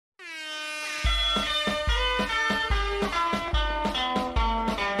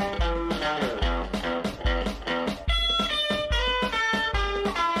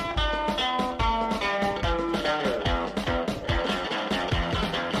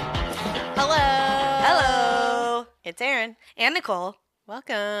It's Aaron. And Nicole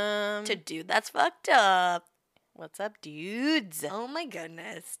Welcome to Dude That's Fucked Up. What's up, dudes? Oh my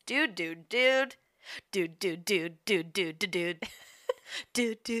goodness. Dude. Dude, dude, dude, dude, dude, dude, dude.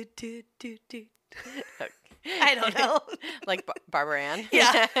 Dude, dude, dude, dude, dude. I don't know. Like Barbara Ann?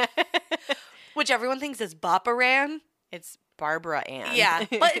 Yeah. Which everyone thinks is Bopparan. It's Barbara Ann. Yeah,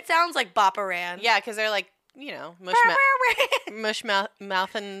 but it sounds like Bopparan. Yeah, because they're like, mush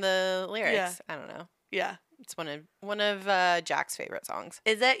mouthing the lyrics. Yeah. I don't know. Yeah. It's one of Jack's favorite songs.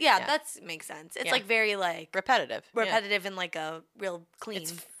 Is it? Yeah, that makes sense. It's like very like repetitive and like a real clean.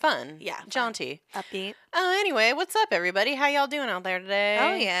 It's fun. Yeah. Jaunty. Upbeat. Anyway, what's up, everybody? How y'all doing out there today?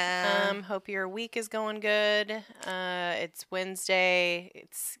 Oh, yeah. Hope your week is going good. It's Wednesday.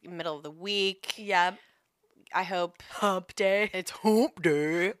 It's middle of the week. Yeah. I hope. Hump day. It's hump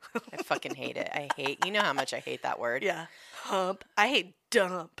day. I fucking hate it. You know how much I hate that word. Yeah. Hump. I hate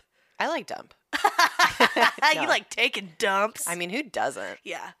dump. I like dump. You like taking dumps. I mean, who doesn't?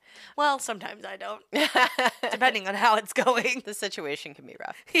 Yeah. Well, sometimes I don't. Depending on how it's going. The situation can be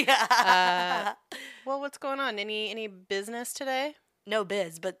rough. Yeah. Well, what's going on? Any business today? No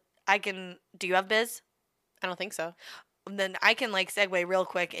biz, but I can. Do you have biz? I don't think so. Then I can like segue real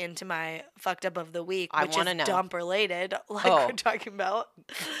quick into my fucked up of the week, I which wanna is know. dump related, like we're talking about.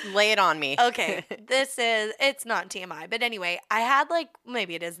 Lay it on me. Okay, it's not TMI, but anyway, I had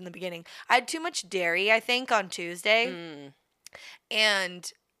maybe it is in the beginning. I had too much dairy, I think, on Tuesday,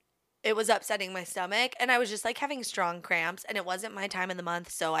 and it was upsetting my stomach, and I was just like having strong cramps, and it wasn't my time of the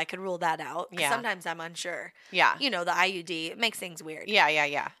month, so I could rule that out. 'Cause Yeah. sometimes I'm unsure. Yeah. You know, the IUD, it makes things weird.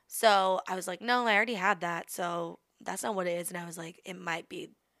 Yeah. So I was like, no, I already had that, so that's not what it is. And I was like, it might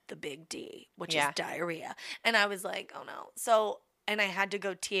be the big D, which is diarrhea. And I was like, oh no. So, and I had to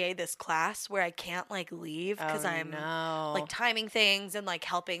go TA this class where I can't leave because I'm timing things and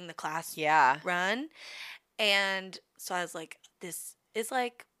helping the class run. And so I was like, this is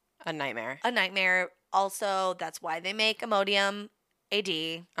like a nightmare. A nightmare. Also, that's why they make Imodium AD,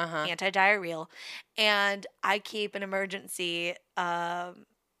 anti-diarrheal. And I keep an emergency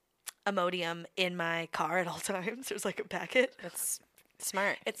Imodium in my car at all times. There's a packet. That's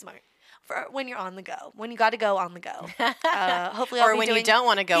smart. It's smart for when you're on the go. When you got to go on the go. Hopefully, or when you don't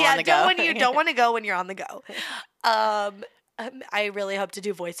want to go on the go. When you don't want to go when you're on the go. I really hope to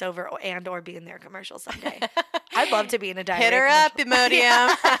do voiceover and or be in their commercial someday. I'd love to be in a diarrhea Hit her up,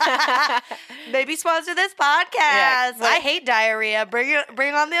 Imodium. Maybe sponsor this podcast. Yeah, I hate diarrhea. Bring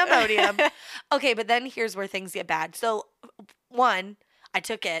on the Imodium. Okay, but then here's where things get bad. So, one, I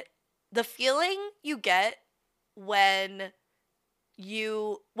took it. The feeling you get when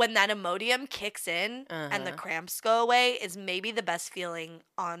that Imodium kicks in and the cramps go away is maybe the best feeling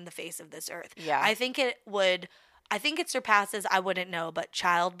on the face of this earth. Yeah. I think it surpasses, I wouldn't know, but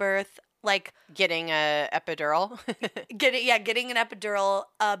childbirth, getting a epidural. getting an epidural,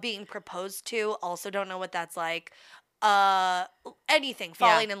 being proposed to, also don't know what that's like. Anything,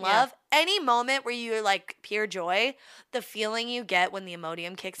 falling in love, any moment where you're pure joy, the feeling you get when the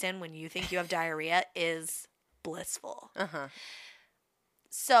Imodium kicks in when you think you have diarrhea is blissful.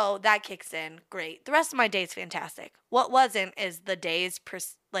 So that kicks in, great. The rest of my day is fantastic. What wasn't is the days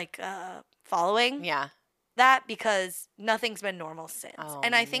following. Yeah. That, because nothing's been normal since.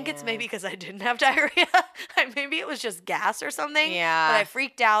 And I think it's maybe because I didn't have diarrhea. Maybe it was just gas or something. Yeah. But I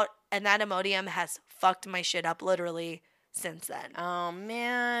freaked out, and that Imodium has fucked my shit up literally since then. Oh,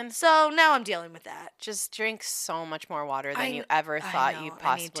 man. So now I'm dealing with that. Just drink so much more water than you ever thought you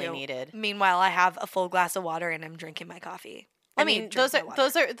possibly needed. Meanwhile, I have a full glass of water, and I'm drinking my coffee. Those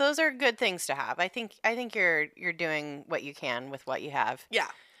are good things to have. I think you're doing what you can with what you have. Yeah.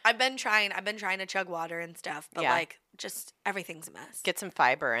 I've been trying to chug water and stuff, but just everything's a mess. Get some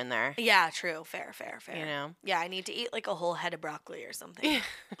fiber in there. Yeah, true. Fair. You know? Yeah, I need to eat a whole head of broccoli or something.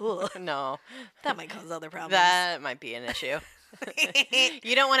 No. That might cause other problems. That might be an issue.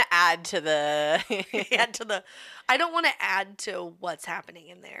 You don't want to add to the I don't want to add to what's happening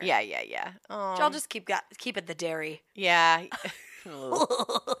in there. Yeah. I'll just keep it the dairy. Yeah.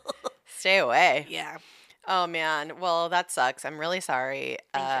 Stay away. Yeah. Oh, man. Well, that sucks. I'm really sorry.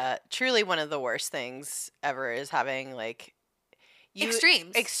 Truly one of the worst things ever is having,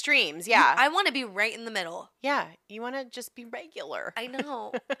 extremes. Extremes, yeah. I want to be right in the middle. Yeah. You want to just be regular. I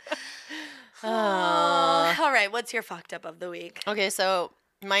know. All right. What's your fucked up of the week? Okay, so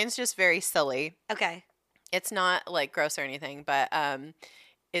mine's just very silly. Okay. It's not, gross or anything, but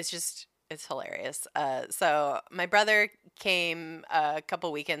it's hilarious. So my brother came a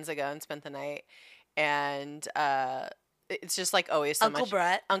couple weekends ago and spent the night. And it's just always so Uncle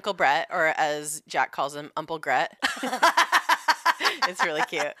Brett. Uncle Brett, or as Jack calls him, Uncle Gret. It's really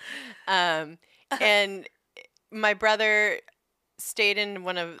cute. And my brother stayed in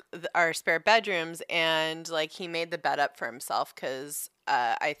one of our spare bedrooms, and like he made the bed up for himself because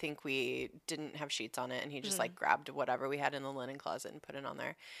I think we didn't have sheets on it, and he just like grabbed whatever we had in the linen closet and put it on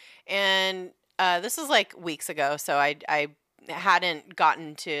there. And this was like weeks ago, so I hadn't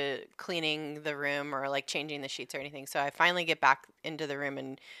gotten to cleaning the room or like changing the sheets or anything. So I finally get back into the room,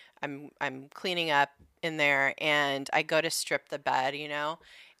 and I'm cleaning up in there, and I go to strip the bed,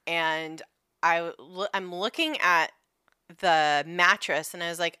 and I'm looking at the mattress, and I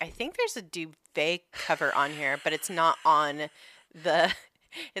was like, I think there's a duvet cover on here, but it's not on the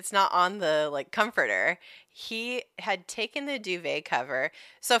like comforter. He had taken the duvet cover.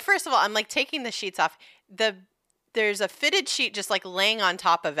 So first of all, I'm like taking the sheets off. There's a fitted sheet just like laying on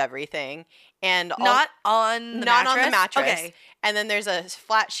top of everything, and not on the mattress. Okay. And then there's a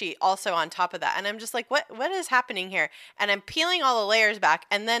flat sheet also on top of that. And I'm just like, what is happening here? And I'm peeling all the layers back,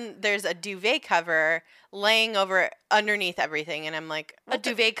 and then there's a duvet cover laying over underneath everything, and I'm like, a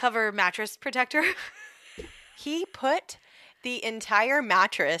duvet cover mattress protector. He put the entire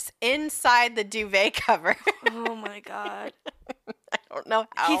mattress inside the duvet cover. Oh my God. I don't know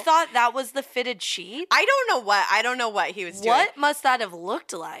how. He thought that was the fitted sheet? I don't know what he was doing. What must that have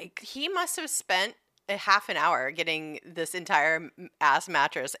looked like? He must have spent a half an hour getting this entire ass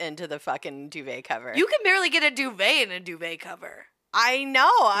mattress into the fucking duvet cover. You can barely get a duvet in a duvet cover. I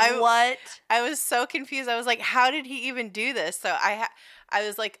know. What? I was so confused. I was like, how did he even do this? So I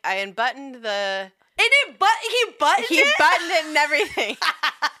was like, I unbuttoned the... He buttoned it and everything.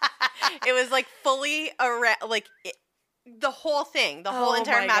 It was like fully around, like the whole thing, the whole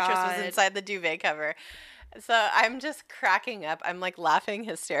entire mattress was inside the duvet cover. So I'm just cracking up. I'm like laughing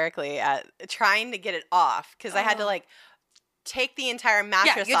hysterically at trying to get it off because I had to like take the entire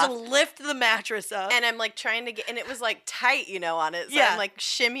mattress off. Yeah, you had to lift the mattress up. And I'm like trying to get, and it was like tight, on it. So I'm like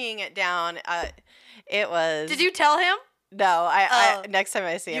shimmying it down. It was. Did you tell him? No, I next time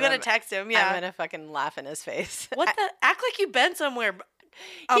I see him, you're gonna text him. Yeah, I'm gonna fucking laugh in his face. What the? Act like you've been somewhere,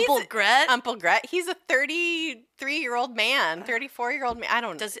 Uncle Gret. Uncle Gret. He's a 33-year-old man, 34-year-old man. I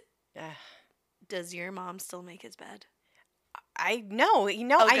don't. Does your mom still make his bed? I know, Okay.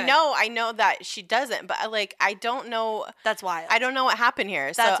 I know that she doesn't, but like I don't know. That's wild. I don't know what happened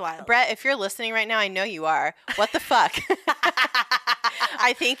here. That's so, wild. Brett, if you're listening right now, I know you are. What the fuck?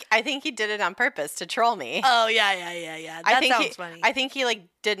 I think he did it on purpose to troll me. Oh yeah. That sounds funny. I think he like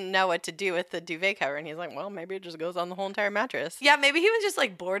didn't know what to do with the duvet cover, and he's like, well, maybe it just goes on the whole entire mattress. Yeah, maybe he was just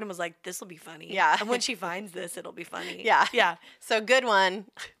like bored and was like, this will be funny. Yeah. And when she finds this, it'll be funny. Yeah. So good one,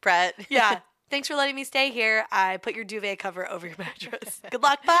 Brett. Yeah. Thanks for letting me stay here. I put your duvet cover over your mattress. Good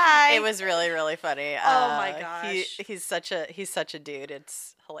luck. Bye. It was really, really funny. Oh my gosh. He's such a dude.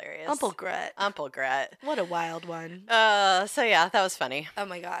 It's hilarious. Uncle Gret. What a wild one. So yeah, that was funny. Oh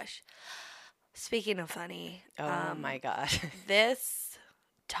my gosh. Speaking of funny. Oh my god. This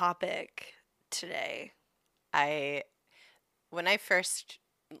topic today. When I first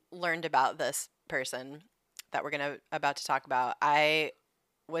learned about this person that we're about to talk about, I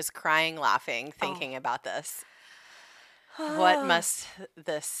was crying laughing thinking about this. What must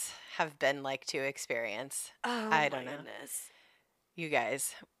this have been like to experience? I don't know. Goodness. You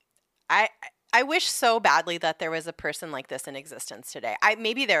guys, I wish so badly that there was a person like this in existence today.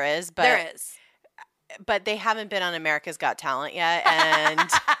 Maybe there is, but there is. But they haven't been on America's Got Talent yet, and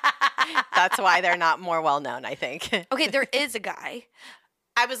that's why they're not more well known, I think. Okay, there is a guy.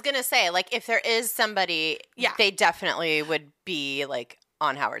 I was gonna say, like, if there is somebody, they definitely would be like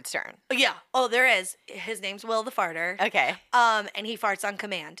on Howard Stern. Yeah. Oh, there is. His name's Will the Farter. Okay. And he farts on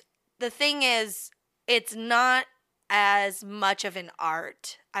command. The thing is, it's not as much of an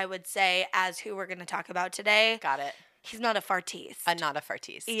art, I would say, as who we're going to talk about today. Got it. He's not a fartiste. Not a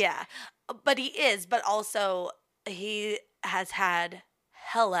fartiste. Yeah. But he is. But also, he has had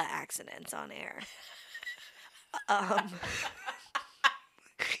hella accidents on air. Oh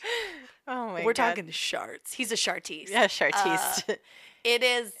my God. We're talking sharts. He's a shartiste. Yeah, shartiste. It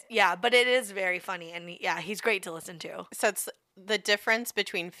is, yeah, but it is very funny, and yeah, he's great to listen to. So it's the difference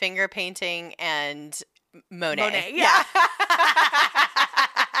between finger painting and Monet. Yeah.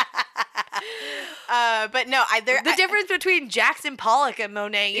 But no, the difference between Jackson Pollock and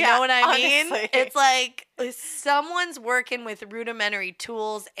Monet, you know what I mean? Honestly. It's like someone's working with rudimentary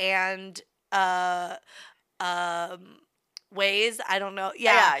tools and ways, I don't know.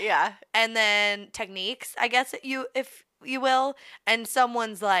 Yeah. And then techniques, I guess if you will, and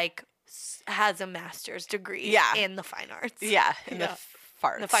someone's like has a master's degree in the fine arts. Yeah, in the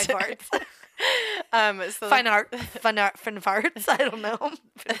farts. The fine farts. So fine farts. I don't know.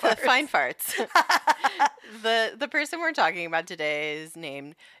 Fine farts. The person we're talking about today is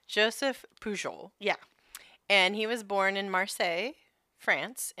named Joseph Pujol. Yeah. And he was born in Marseille,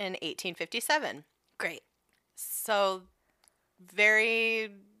 France in 1857. Great. So very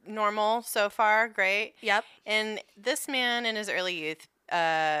normal so far. Great. Yep. And this man in his early youth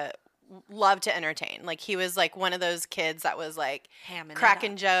loved to entertain. Like, he was like one of those kids that was like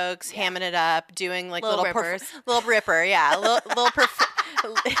cracking jokes, hamming it up, doing like little rippers. Little ripper, yeah.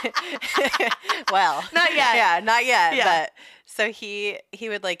 Well, not yet. Yeah, not yet. Yeah. But so he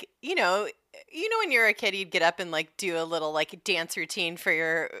would like, when you're a kid, you'd get up and like do a little like dance routine for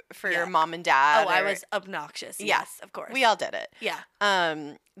your mom and dad. Oh, I was obnoxious. Yes, of course. We all did it. Yeah.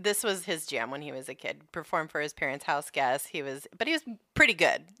 This was his jam when he was a kid. Performed for his parents' house guests. But he was pretty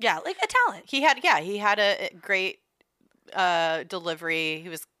good. Yeah, like a talent. He had a great delivery. He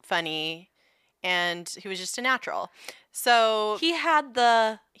was funny, and he was just a natural. So he had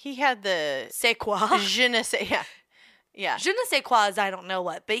the c'est quoi? Je ne sais. Yeah. Je ne sais quoi is I don't know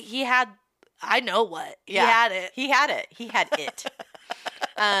what, but he had. I know what. Yeah. He had it. He had it.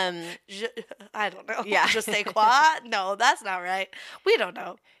 I don't know. Yeah. Je sais quoi? No, that's not right. We don't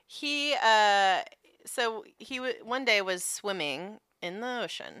know. He one day was swimming in the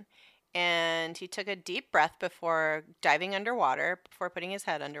ocean, and he took a deep breath before diving underwater, before putting his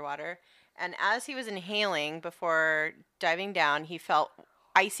head underwater. And as he was inhaling before diving down, he felt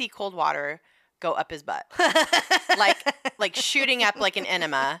icy cold water go up his butt, like shooting up like an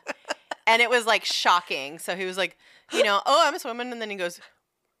enema. And it was like shocking. So he was like, oh, I'm swimming. And then he goes,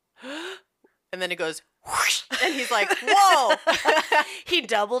 and then it goes, whoosh, and he's like, whoa. He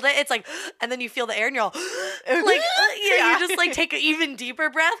doubled it. It's like, and then you feel the air and you're all like, you just like take an even deeper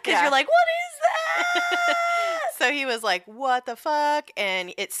breath because you're like, what is that? So he was like, what the fuck?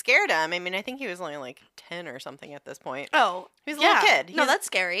 And it scared him. I mean, I think he was only like 10 or something at this point. Oh. He was a little kid. No, that's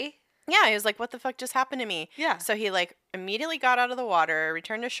scary. Yeah, he was like, what the fuck just happened to me? Yeah. So he like immediately got out of the water,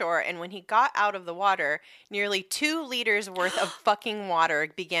 returned to shore, and when he got out of the water, nearly 2 liters worth of fucking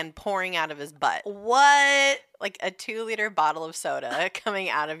water began pouring out of his butt. What? Like a 2-liter bottle of soda coming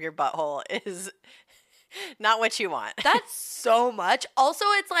out of your butthole is not what you want. That's so much. Also,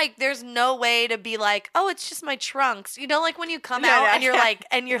 it's like there's no way to be like, oh, it's just my trunks. Like when you come out and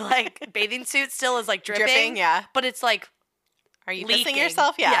you're like bathing suit still is like dripping. Yeah. But it's like, are you leaking. pissing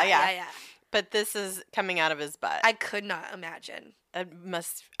yourself? Yeah. But this is coming out of his butt. I could not imagine.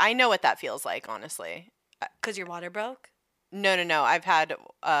 I know what that feels like, honestly. Because your water broke? No. I've had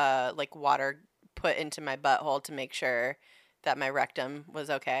like water put into my butthole to make sure that my rectum was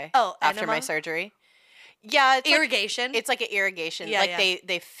okay. Oh, after my surgery. Yeah, it's irrigation. It's like an irrigation. Yeah, like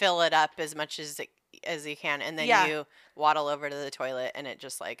they fill it up as much as you can, and then you waddle over to the toilet, and it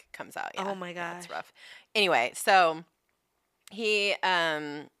just like comes out. Yeah. Oh my god, that's rough. Anyway, so he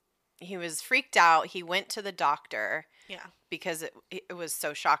was freaked out. He went to the doctor. Yeah. Because it was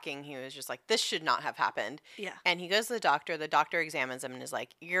so shocking. He was just like, this should not have happened. Yeah. And he goes to the doctor. The doctor examines him and is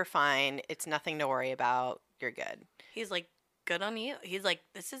like, you're fine. It's nothing to worry about. You're good. He's like, good on you. He's like,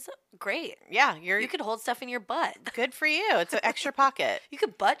 this is great. Yeah. You could hold stuff in your butt. Good for you. It's an extra pocket. You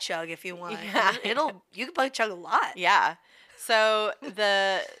could butt chug if you want. Yeah. You could butt chug a lot. Yeah. So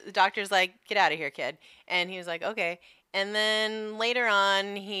the doctor's like, get out of here, kid. And he was like, okay. And then later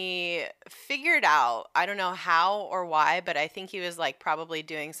on, he figured out, I don't know how or why, but I think he was like probably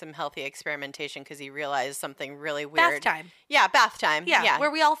doing some healthy experimentation because he realized something really weird. Bath time. Yeah, bath time. Yeah,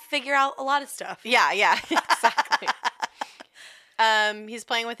 where we all figure out a lot of stuff. Yeah, exactly. He's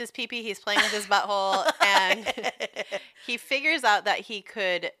playing with his pee-pee, he's playing with his butthole, and he figures out that he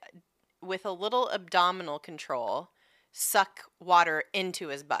could, with a little abdominal control, suck water into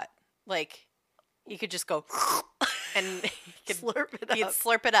his butt. Like, he could just go... and he could slurp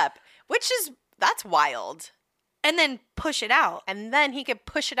it up, that's wild. And then push it out. And then he could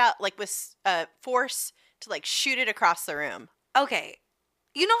push it out like with force to like shoot it across the room. Okay.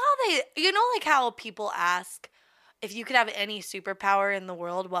 Like how people ask if you could have any superpower in the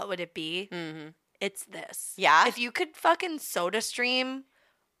world, what would it be? Mm-hmm. It's this. Yeah. If you could fucking soda stream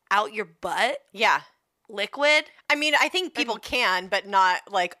out your butt. Yeah. Liquid. I mean, I think people can, but not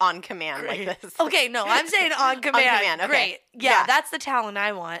like on command like this. Okay, no, I'm saying on command. On command, okay. Great. Yeah, that's the talent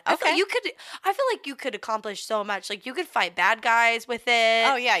I want. Okay. I feel like you could accomplish so much. Like you could fight bad guys with it.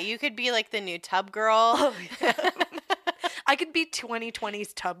 Oh yeah, you could be like the new tub girl. Oh, yeah. I could be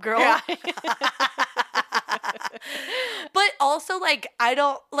 2020's tub girl. Yeah. But also, like, I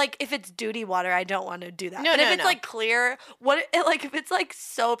don't like if it's duty water. I don't want to do that. But if it's like clear, if it's like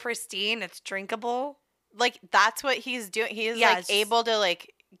so pristine, it's drinkable. Like that's what he's doing. He is like able to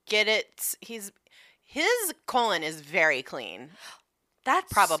like get it. His colon is very clean.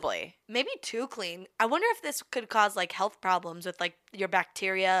 That's Probably. maybe too clean. I wonder if this could cause like health problems with like your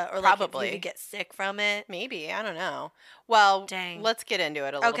bacteria or like Probably. if you could get sick from it. Maybe. I don't know. Well, Dang. let's get into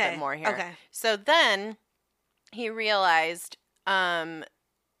it a little bit more here. Okay. So then he realized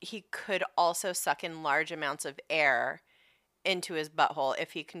he could also suck in large amounts of air into his butthole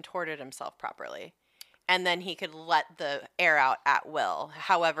if he contorted himself properly. And then he could let the air out at will,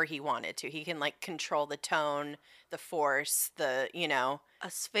 however he wanted to. He can like control the tone, the force, the. A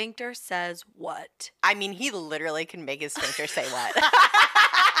sphincter says what? I mean, he literally can make his sphincter say what.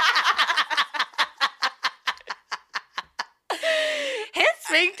 His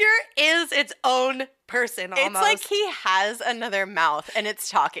sphincter is its own person almost. It's like he has another mouth and it's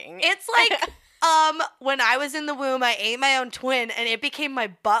talking. It's like when I was in the womb, I ate my own twin and it became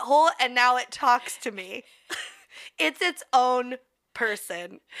my butthole and now it talks to me. It's its own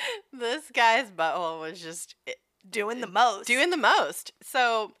person. This guy's butthole was just doing the most. Doing the most.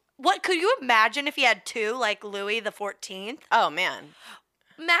 So what could you imagine if he had two, like Louis the 14th? Oh man.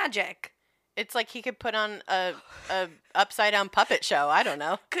 Magic. It's like he could put on a upside down puppet show. I don't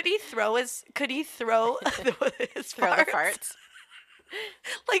know. Could he throw his throw farts? The farts?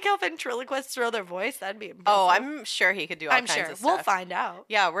 Like how ventriloquists throw their voice? That'd be impressive. Oh, I'm sure he could do all kinds of stuff. We'll find out.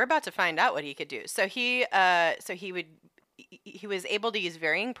 Yeah, we're about to find out what he could do. So he was able to use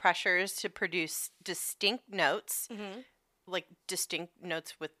varying pressures to produce distinct notes, like distinct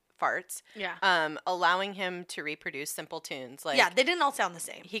notes with farts. Yeah. Allowing him to reproduce simple tunes. Like, yeah, they didn't all sound the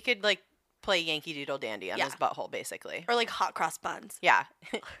same. He could like play Yankee Doodle Dandy on his butthole, basically. Or like hot cross buns. Yeah.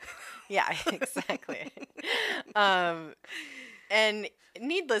 Yeah, exactly. And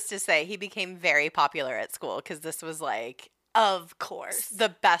needless to say, he became very popular at school because this was like, of course, the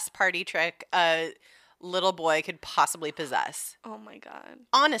best party trick a little boy could possibly possess. Oh my God.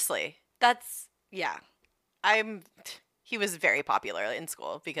 Honestly. That's, yeah. He was very popular in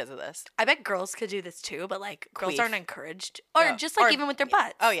school because of this. I bet girls could do this too, but like girls Queef. aren't encouraged. Or just like even with their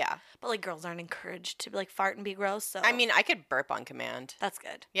butts. Oh, yeah. But like girls aren't encouraged to like fart and be gross. So I mean, I could burp on command. That's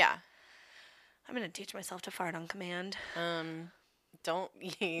good. Yeah. I'm going to teach myself to fart on command. Don't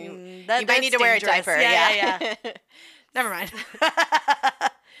you? You That's might need to wear a diaper. Yeah. Never mind. Do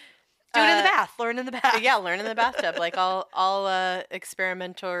it in the bath. Learn in the bath. Yeah, learn in the bathtub. Like all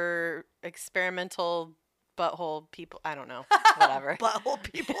experimental butthole people. I don't know. Whatever. Butthole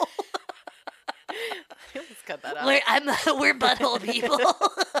people. Let's cut that out. We're butthole people.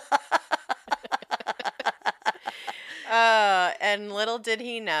 And little did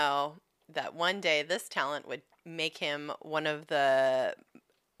he know that one day this talent would make him one of the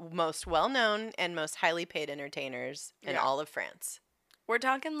most well-known and most highly paid entertainers in all of France. We're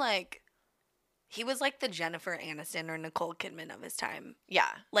talking like he was like the Jennifer Aniston or Nicole Kidman of his time. Yeah.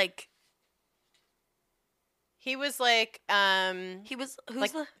 Like he was like he was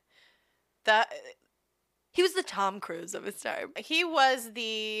he was the Tom Cruise of his time. He was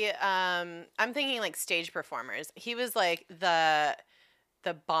the I'm thinking like stage performers. He was like the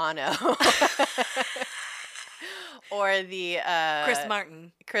Bono or the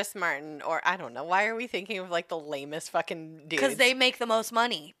Chris Martin, or I don't know. Why are we thinking of like the lamest fucking dudes? Because they make the most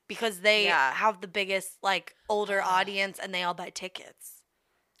money. Because they have the biggest like older audience and they all buy tickets.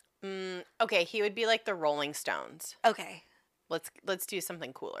 Okay, he would be like the Rolling Stones. Okay. Let's do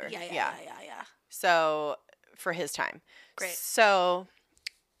something cooler. Yeah. So for his time. Great. So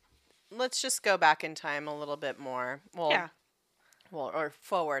let's just go back in time a little bit more. Well, or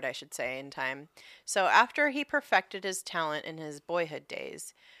forward, I should say, in time. So after he perfected his talent in his boyhood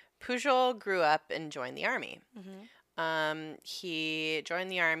days, Pujol grew up and joined the army. He joined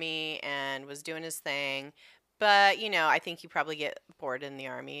the army and was doing his thing. But, I think you probably get bored in the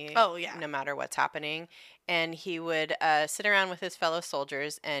army. Oh, yeah. No matter what's happening. And he would sit around with his fellow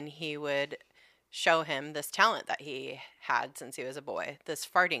soldiers and he would show him this talent that he had since he was a boy, this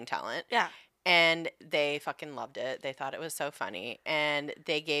farting talent. Yeah. And they fucking loved it. They thought it was so funny. And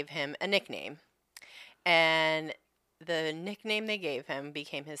they gave him a nickname. And the nickname they gave him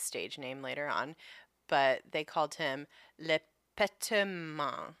became his stage name later on. But they called him Le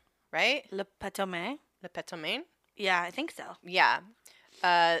Pétomane, right? Le Pétomane? Le Pétomane? Yeah, I think so. Yeah.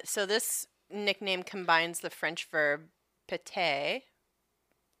 So this nickname combines the French verb péter,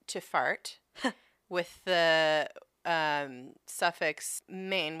 to fart, with the suffix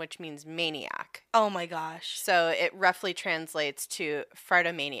 "main," which means maniac. Oh my gosh. So it roughly translates to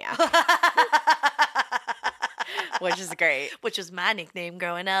fartomaniac. Which is great. Which was my nickname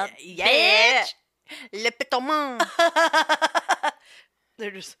growing up. Yeah. Le Pétomane.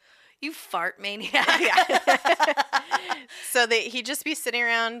 They're just, You fart maniac. Yeah. So he'd just be sitting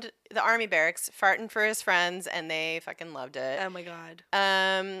around the army barracks farting for his friends, and they fucking loved it. Oh my God.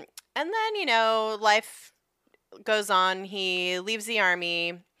 And then, life goes on. He leaves the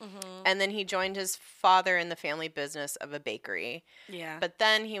army, and then he joined his father in the family business of a bakery. Yeah. But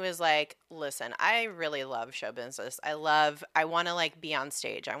then he was like, listen, I really love show business. I want to like be on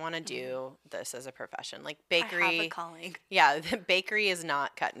stage. I want to do this as a profession. Like bakery. I have a calling. Yeah, the bakery is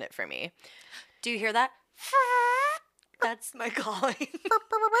not cutting it for me. Do you hear that? That's my calling.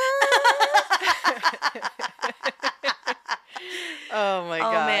 Oh my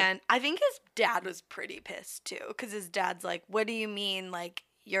God. Oh man, I think his dad was pretty pissed too, because his dad's like, "What do you mean, like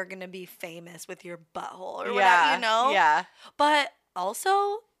you're gonna be famous with your butthole or whatever, you know?" Yeah. But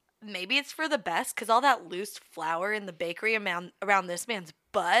also, maybe it's for the best, because all that loose flour in the bakery around this man's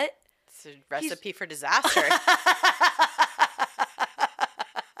butt. It's a recipe for disaster.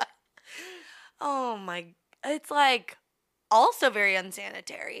 Oh my, it's like also very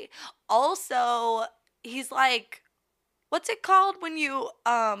unsanitary. Also, he's like, what's it called when you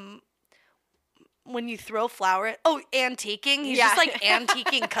throw flour at, antiquing. He's just like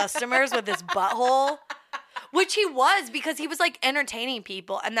antiquing customers with his butthole. Which he was, because he was like entertaining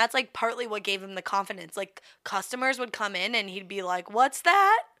people, and that's like partly what gave him the confidence. Like customers would come in and he'd be like, "What's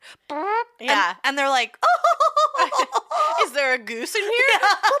that?" Yeah. And they're like, "Oh, is there a goose in here?"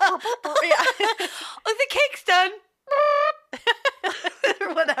 Yeah. Look, the cake's done.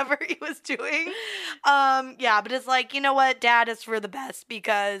 Or whatever he was doing. Yeah, but it's like, you know what, Dad, is for the best,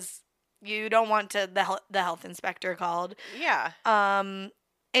 because you don't want the health inspector called. Yeah.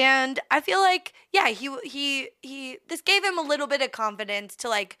 And I feel like, yeah, he this gave him a little bit of confidence to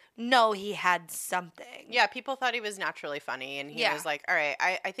like know he had something. Yeah, people thought he was naturally funny, and he was like, all right,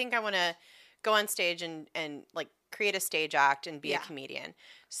 I think I want to go on stage and like create a stage act and be a comedian.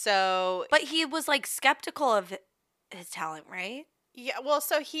 So, but he was like skeptical of his talent, right? Yeah, well,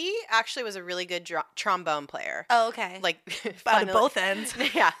 so he actually was a really good trombone player. Oh, okay. Like out of both ends.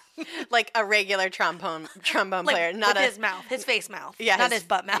 Yeah, like a regular trombone like, player, not with his mouth, his face mouth. Yeah, not his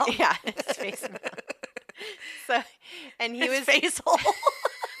butt mouth. Yeah, his face mouth. So, and he his was face hole,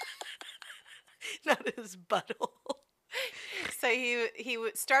 not his butthole. So he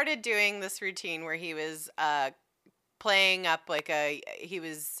started doing this routine where he was playing up like he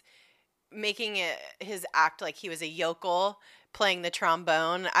was making it his act like he was a yokel playing the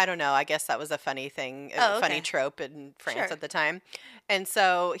trombone. I don't know. I guess that was a funny thing, funny trope in France at the time. And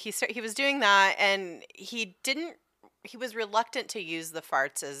so he was doing that, and he was reluctant to use the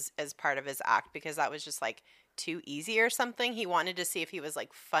farts as part of his act, because that was just like too easy or something. He wanted to see if he was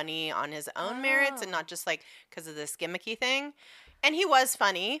like funny on his own merits and not just like because of this gimmicky thing. And he was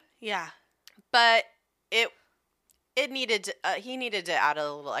funny. Yeah. But he needed to add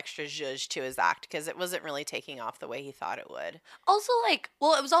a little extra zhuzh to his act, because it wasn't really taking off the way he thought it would. Also, like,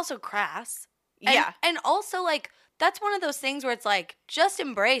 well, it was also crass. And also, like, that's one of those things where it's like, just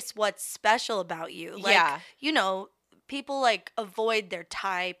embrace what's special about you. Like, you know, people like avoid their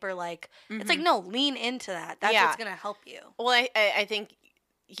type, or like, it's like, no, lean into that. That's what's going to help you. Well, I think,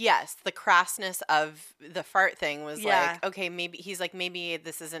 yes, the crassness of the fart thing was like, okay, maybe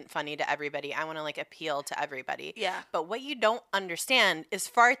this isn't funny to everybody. I want to like appeal to everybody. Yeah. But what you don't understand is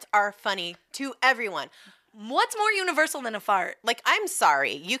farts are funny to everyone. What's more universal than a fart? Like, I'm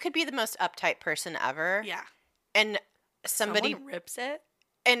sorry. You could be the most uptight person ever. Yeah. And somebody Someone rips it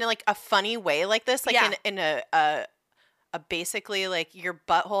in like a funny way like this, like in a basically like your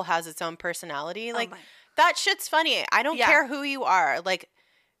butthole has its own personality. Like that shit's funny. I don't care who you are. Like,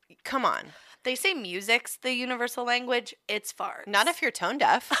 come on. They say music's the universal language. It's farts. Not if you're tone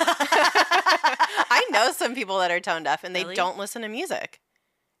deaf. I know some people that are tone deaf and they don't listen to music.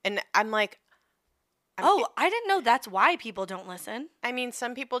 And I'm like, I didn't know that's why people don't listen. I mean,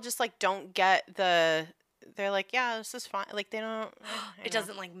 some people just like don't get they're like, yeah, this is fine. Like, they don't. It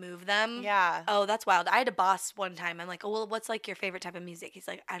doesn't like move them. Yeah. Oh, that's wild. I had a boss one time. I'm like, oh, well, what's like your favorite type of music? He's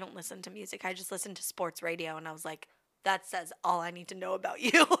like, I don't listen to music. I just listen to sports radio. And I was like, that says all I need to know about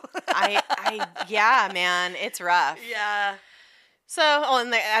you. Yeah, man, it's rough. Yeah. So,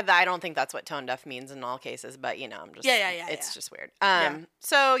 I don't think that's what tone deaf means in all cases, but you know, I'm just, it's just weird.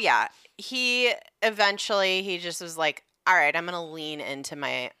 So yeah, he just was like, all right, I'm going to lean into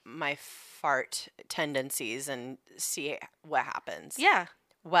my fart tendencies and see what happens. Yeah.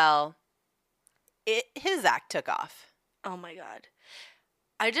 Well, his act took off. Oh my God.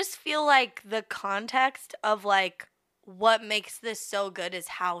 I just feel like the context of like what makes this so good is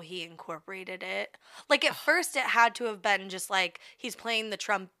how he incorporated it. Like at first it had to have been just like he's playing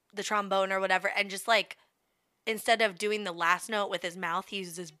the trombone or whatever, and just like instead of doing the last note with his mouth, he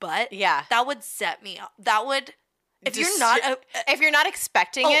uses his butt. Yeah. That would set me up. That would, if you're not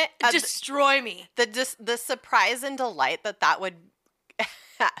expecting it, destroy me. The surprise and delight that would.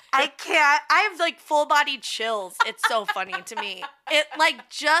 I can't. I have like full body chills. It's so funny to me. It like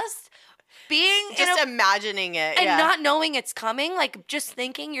just being imagining it and not knowing it's coming, like just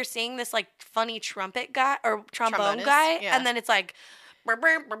thinking you're seeing this like funny trumpet guy or trombone guy, and then it's like, burr,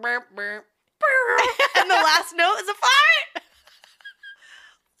 burr, burr, burr, burr, burr, and the last note is a fart.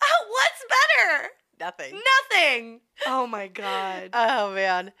 What's better? Nothing. Oh my God. Oh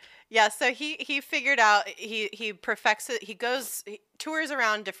man. Yeah, so he figured out he perfects it. He tours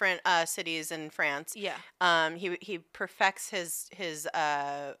around different cities in France. Yeah. He perfects his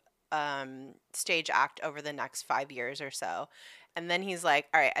stage act over the next 5 years or so, and then he's like,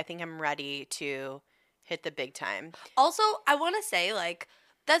 all right, I think I'm ready to hit the big time. Also, I want to say like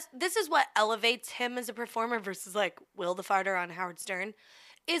this is what elevates him as a performer versus like Will the Farter on Howard Stern.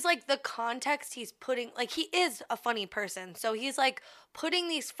 Is like the context he's putting, like he is a funny person. So he's like putting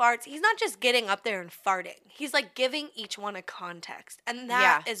these farts. He's not just getting up there and farting. He's like giving each one a context. And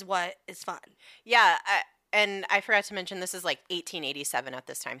that is what is fun. Yeah. And I forgot to mention, this is like 1887 at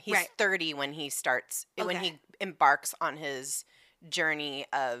this time. He's 30 when he starts, when he embarks on his journey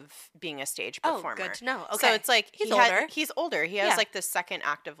of being a stage performer. Oh, good to know. Okay. So it's like he's older. He's older. He has like the second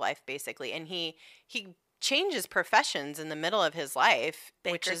act of life basically. And he changes professions in the middle of his life,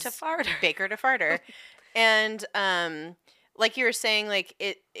 Baker to farter. And like you were saying, like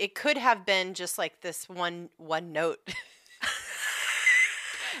it could have been just like this one note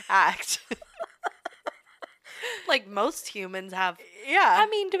act. Like most humans have. Yeah. I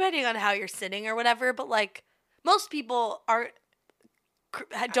mean, depending on how you're sitting or whatever, but like most people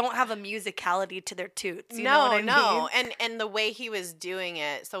don't have a musicality to their toots. You know what I mean? And the way he was doing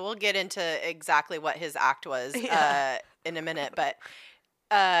it, so we'll get into exactly what his act was in a minute. But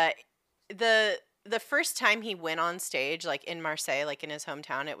the first time he went on stage, like in Marseille, like in his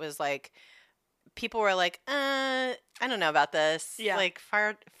hometown, it was like people were like, I don't know about this. Yeah. Like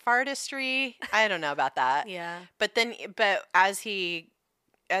fartistry, I don't know about that. Yeah. But as he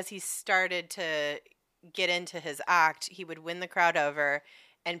started to get into his act, he would win the crowd over,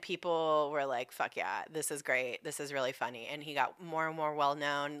 and people were like, fuck yeah, this is great, this is really funny. And he got more and more well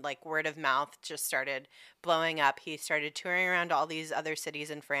known, like word of mouth just started blowing up. He started touring around all these other cities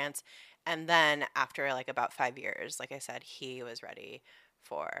in France, and then after like about 5 years, like I said, he was ready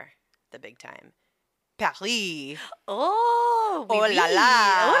for the big time. Paris. Oh, oui, la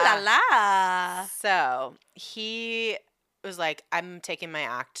la. Oh la la. So he was like, I'm taking my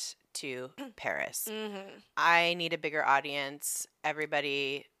act to Paris. Mm-hmm. I need a bigger audience.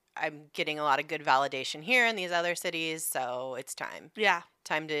 Everybody, I'm getting a lot of good validation here in these other cities, so it's time. Yeah.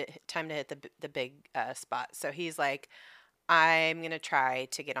 Time to hit the big spot. So he's like, I'm going to try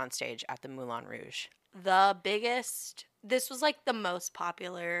to get on stage at the Moulin Rouge. The biggest, this was like the most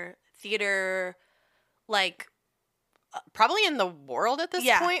popular theater, like probably in the world at this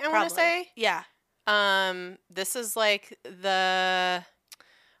point, I want to say. Yeah. This is like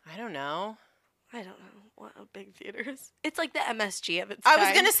I don't know what a big theater is. It's like the MSG of its I time.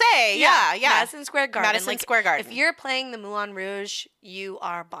 was gonna say, yeah. Madison Square Garden. Madison Square Garden. If you're playing the Moulin Rouge, you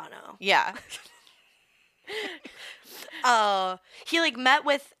are Bono. Yeah. He like met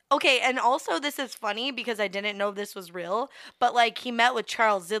with, and also this is funny because I didn't know this was real, but like he met with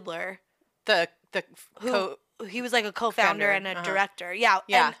Charles Zidler, he was like a co-founder and a director. Yeah.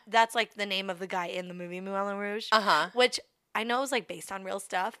 And that's like the name of the guy in the movie Moulin Rouge. Which I know is like based on real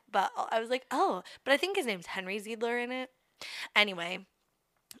stuff, but I was like, but I think his name's Henry Zidler in it. Anyway,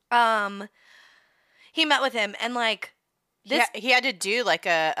 he met with him and like this. He had to do like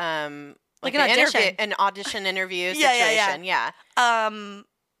a like an audition, an audition interview situation. Yeah.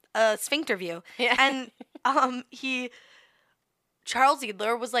 A sphincter view. Yeah. And Charles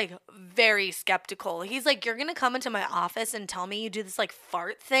Zidler was like very skeptical. He's like, you're gonna come into my office and tell me you do this like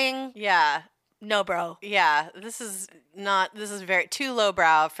fart thing? Yeah. No, bro. Yeah, this is very too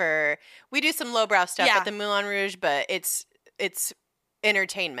lowbrow for. We do some lowbrow stuff at the Moulin Rouge, but it's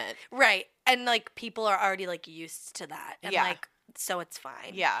entertainment, right? And like people are already like used to that, and like so it's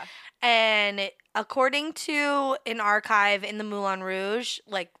fine. Yeah. And according to an archive in the Moulin Rouge,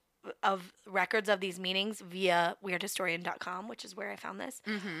 like of records of these meetings via weirdhistorian.com, which is where I found this,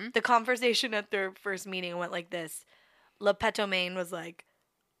 the conversation at their first meeting went like this: Le Petomaine was like,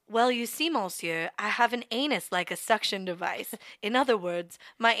 well, you see, monsieur, I have an anus like a suction device. In other words,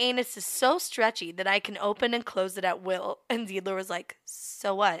 my anus is so stretchy that I can open and close it at will. And Zidler was like,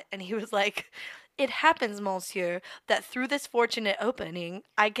 so what? And he was like, "It happens, monsieur, that through this fortunate opening,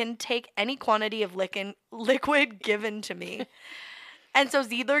 I can take any quantity of liquid given to me." And so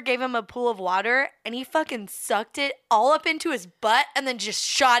Ziedler gave him a pool of water, and he fucking sucked it all up into his butt and then just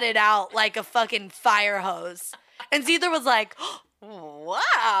shot it out like a fucking fire hose. And Ziedler was like, Wow.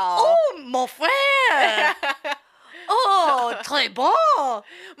 "Oh, mon frère. Oh, très bon.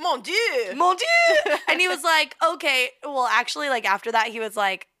 Mon Dieu. Mon Dieu." And he was like, "Okay." Well, actually, like after that, he was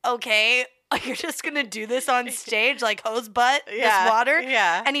like, "Okay, you're just going to do this on stage, like hose butt, this water?"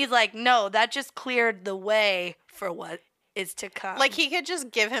 Yeah. And he's like, "No, that just cleared the way for what is to come." Like he could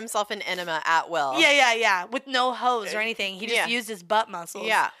just give himself an enema at will. Yeah. With no hose or anything. He just used his butt muscles.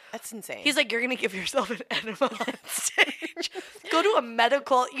 Yeah. That's insane. He's like, "You're going to give yourself an enema on stage. Go to a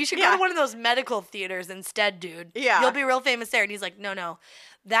medical, you should go to one of those medical theaters instead, dude. Yeah. You'll be real famous there." And he's like, No.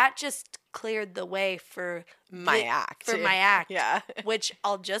 That just cleared the way for my act. For my act. Yeah. Which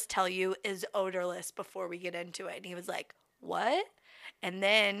I'll just tell you is odorless before we get into it." And he was like, "What?" And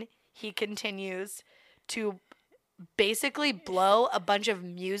then he continues to basically blow a bunch of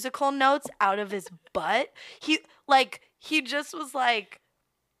musical notes out of his butt. He just was like,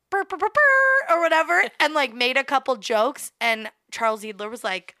 "Burr, burr, burr, burr," or whatever, and like made a couple jokes, and Charles Ziedler was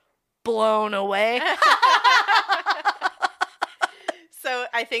like blown away. So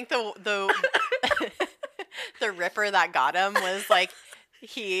I think the the ripper that got him was like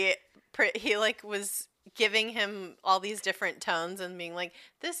he like was giving him all these different tones and being like,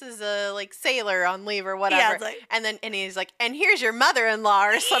 "This is a like sailor on leave or whatever," and he's like, "And here's your mother-in-law"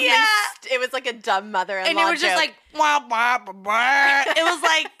 or something. Yeah. It was like a dumb mother-in-law And it was just joke. like womp womp womp. It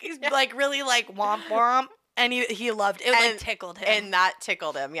was like really like womp womp, and he loved it. It like tickled him, and that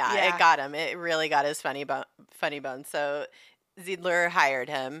tickled him. Yeah, it got him. It really got his funny bone. So Ziedler hired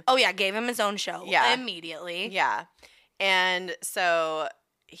him. Oh yeah, gave him his own show. Yeah, immediately. Yeah, and so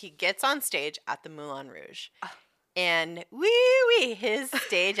he gets on stage at the Moulin Rouge. And his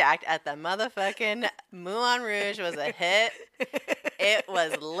stage act at the motherfucking Moulin Rouge was a hit. It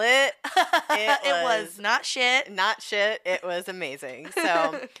was lit. It was not shit. Not shit. It was amazing.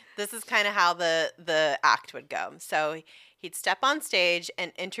 So this is kind of how the act would go. So he'd step on stage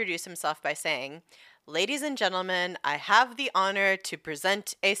and introduce himself by saying, "Ladies and gentlemen, I have the honor to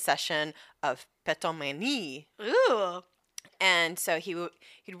present a session of Petomanie." Ooh. And so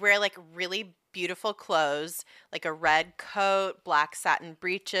he'd wear like really beautiful clothes, like a red coat, black satin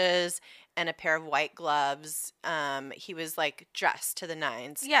breeches, and a pair of white gloves. He was like dressed to the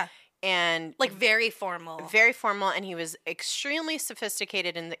nines. Yeah. And like very formal. Very formal, and he was extremely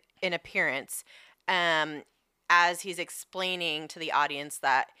sophisticated in appearance. As he's explaining to the audience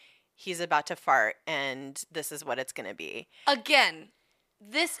that he's about to fart and this is what it's going to be. Again,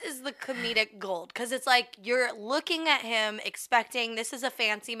 this is the comedic gold, because it's like you're looking at him expecting this is a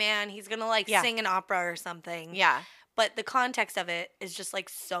fancy man. He's going to like sing an opera or something. Yeah. But the context of it is just like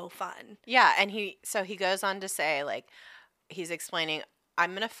so fun. Yeah. And he goes on to say, like, he's explaining,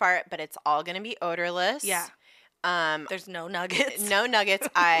 "I'm going to fart, but it's all going to be odorless." Yeah. There's no nuggets. No nuggets.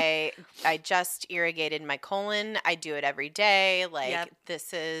 I just irrigated my colon. I do it every day. Like,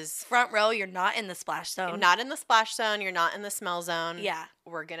 this is front row. You're not in the splash zone. Not in the splash zone. You're not in the smell zone. Yeah.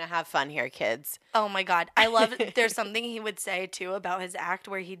 We're going to have fun here, kids. Oh my God. I love it. There's something he would say too about his act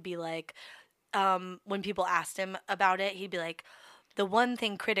where he'd be like, when people asked him about it, he'd be like, "The one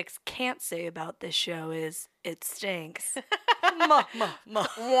thing critics can't say about this show is it stinks." Ma, ma, ma.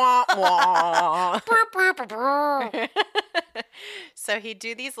 Wah, wah. So he'd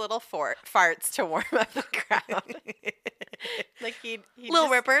do these little farts to warm up the crowd. Like he'd little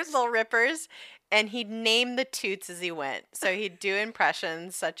rippers, and he'd name the toots as he went. So he'd do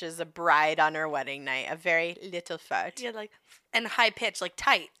impressions such as a bride on her wedding night, a very little fart. Yeah, like, and high pitch, like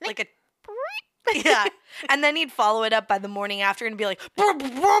tight, like a. Yeah, and then he'd follow it up by the morning after and be like,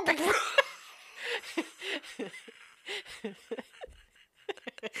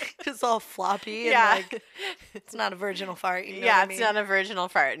 just all floppy. And like, it's not a virginal fart. You know what I mean? It's not a virginal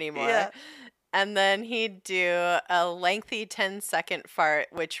fart anymore. Yeah. And then he'd do a lengthy 10-second fart,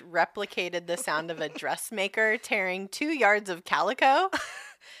 which replicated the sound of a dressmaker tearing 2 yards of calico.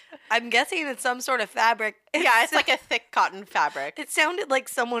 I'm guessing it's some sort of fabric. Yeah, it's like a thick cotton fabric. It sounded like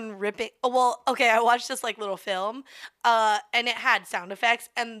someone ripping. Well, okay, I watched this like little film, and it had sound effects.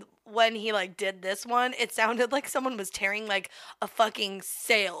 And when he like did this one, it sounded like someone was tearing like a fucking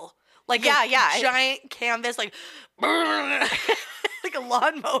sail, like a giant canvas, like like a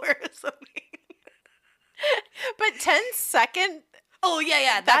lawnmower or something. But 10-second. Oh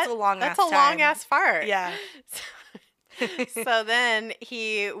yeah, that's a long. That's a long ass fart. Yeah. So then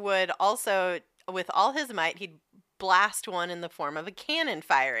he would also, with all his might, he'd blast one in the form of a cannon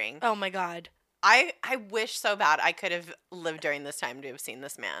firing. Oh my God. I wish so bad I could have lived during this time to have seen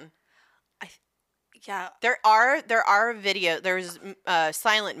this man. Yeah. There are there's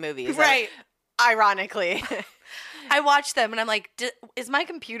silent movies. Right. Ironically. I watched them and I'm like, is my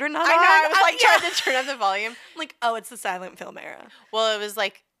computer not on? I was like trying to turn up the volume. I'm like, oh, it's the silent film era. Well, it was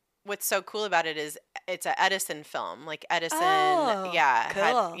like, what's so cool about it is it's an Edison film. Like Edison, cool.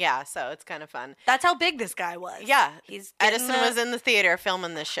 So it's kind of fun. That's how big this guy was. Yeah. Edison was in the theater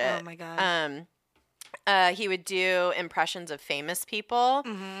filming this shit. Oh my God. He would do impressions of famous people.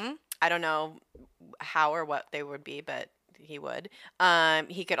 Mm-hmm. I don't know how or what they would be, but he would.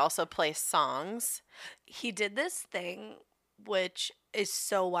 He could also play songs. He did this thing, which is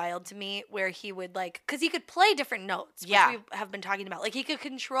so wild to me, where he would because he could play different notes, which we have been talking about. Like he could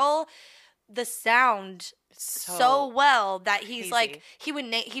control the sound so well that he's crazy. like,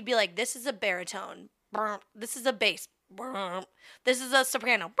 he'd be like, this is a baritone, this is a bass, this is a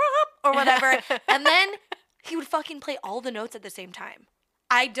soprano, or whatever. And then he would fucking play all the notes at the same time.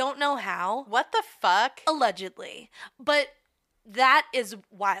 I don't know how. What the fuck? Allegedly. But that is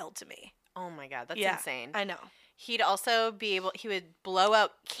wild to me. Oh my God, that's insane. I know. He'd also he would blow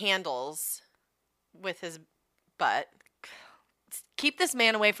out candles with his butt. Keep this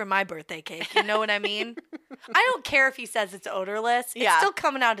man away from my birthday cake. You know what I mean? I don't care if he says it's odorless. It's still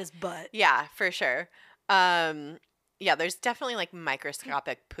coming out his butt. Yeah, for sure. There's definitely like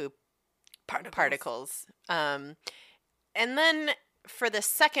microscopic poop particles. And then for the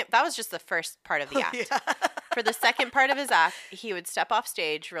second, that was just the first part of the act. Yeah. For the second part of his act, he would step off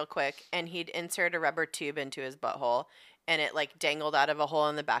stage real quick and he'd insert a rubber tube into his butthole, and it like dangled out of a hole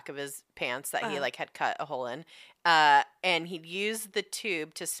in the back of his pants that he like had cut a hole in. And he'd use the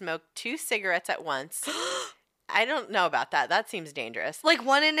tube to smoke 2 cigarettes at once. I don't know about that. That seems dangerous. Like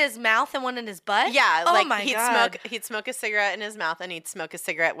one in his mouth and one in his butt? Yeah. Oh like my God. He'd smoke a cigarette in his mouth and he'd smoke a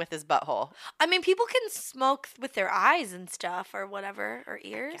cigarette with his butthole. I mean, people can smoke with their eyes and stuff or whatever, or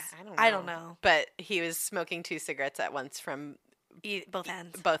ears. Yeah, I don't know. But he was smoking 2 cigarettes at once from both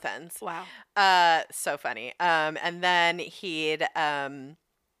ends. Both ends. Wow. So funny. And then he'd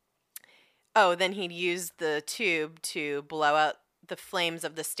he'd use the tube to blow out the flames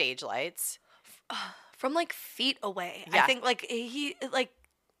of the stage lights. From like feet away. Yeah. I think like he like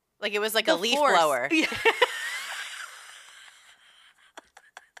it was like a leaf blower. Yeah.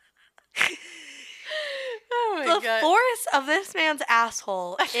 Oh my God. The force of this man's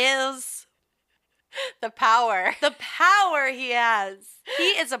asshole is the power. The power he has. He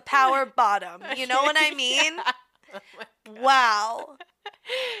is a power bottom. You know what I mean? Yeah. Oh wow.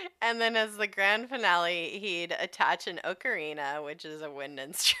 And then as the grand finale, he'd attach an ocarina, which is a wind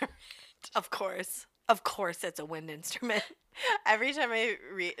instrument. Of course. Of course it's a wind instrument. Every time I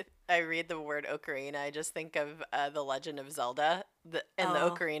read the word ocarina, I just think of The Legend of Zelda the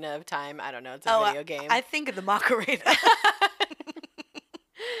Ocarina of Time. I don't know. It's a video game. I think of the Macarena.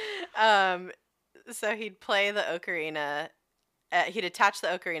 So he'd play the ocarina. He'd attach the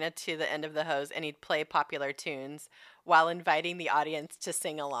ocarina to the end of the hose, and he'd play popular tunes while inviting the audience to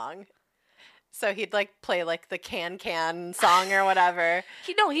sing along. So he'd like play like the Can song or whatever.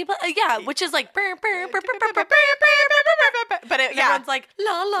 Which is like but everyone's like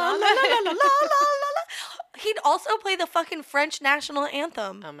la la la la la la la la. He'd also play the fucking French national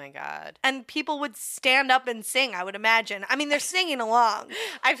anthem. Oh my God. And people would stand up and sing, I would imagine. I mean, they're singing along.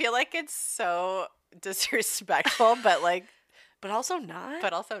 I feel like it's so disrespectful, but like but also not.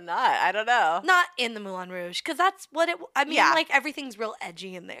 I don't know. Not in the Moulin Rouge, because that's what it. I mean, like everything's real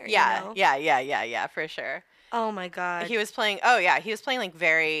edgy in there. Yeah, you know? yeah, for sure. Oh my God. He was playing. Oh yeah, he was playing like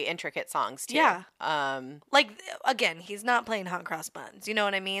very intricate songs too. Yeah. Like again, he's not playing Hot Cross Buns. You know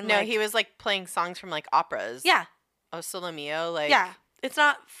what I mean? No, like, he was like playing songs from like operas. Yeah. Oh Solo Mio, like. Yeah, it's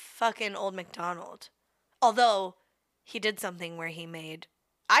not fucking Old MacDonald. Although he did something where he made.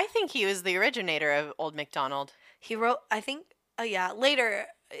 I think he was the originator of Old MacDonald. He wrote. I think. Later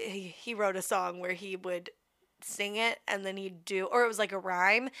he wrote a song where he would sing it and then he'd do, or it was like a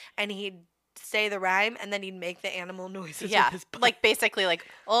rhyme and he'd say the rhyme and then he'd make the animal noises with his butt. Like basically like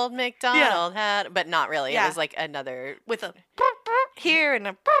Old MacDonald had, but not really. Yeah. It was like another with a here and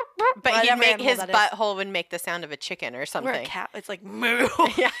a but he'd make his butthole would make the sound of a chicken or something. Or a cat. It's like moo.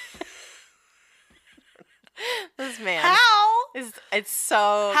 Yeah. This man. How? It's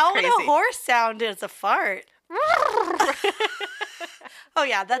so How crazy. would a horse sound as a fart? Oh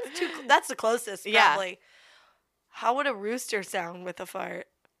yeah, that's the closest probably. Yeah. How would a rooster sound with a fart?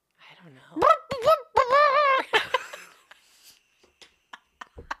 I don't know.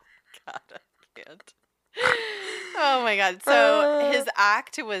 God, I can't. Oh my God. So his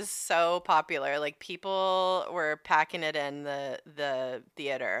act was so popular. Like people were packing it in the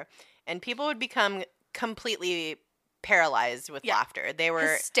theater. and people would become completely paralyzed with laughter. They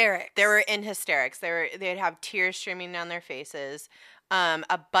were hysterics. They were in hysterics. They'd have tears streaming down their faces.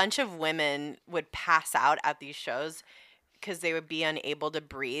 A bunch of women would pass out at these shows because they would be unable to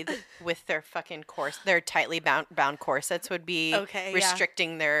breathe with their fucking their tightly bound corsets would be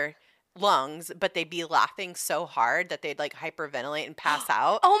restricting their lungs, but they'd be laughing so hard that they'd like hyperventilate and pass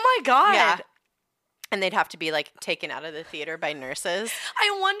out. Oh my God. Yeah. And they'd have to be like taken out of the theater by nurses.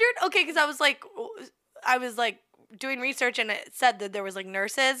 I wondered, okay, because I was like doing research and it said that there was like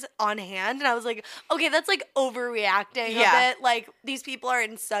nurses on hand, and I was like, okay, that's like overreacting a bit. Like, these people are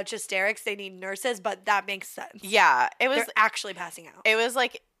in such hysterics, they need nurses, but that makes sense. Yeah, they're actually passing out. It was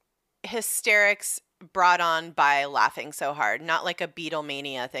like hysterics brought on by laughing so hard, not like a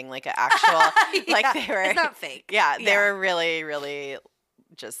Beatlemania thing, like an actual like they were. It's not fake. Yeah, they were really, really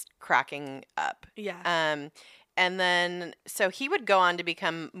just cracking up. Yeah. And then, so he would go on to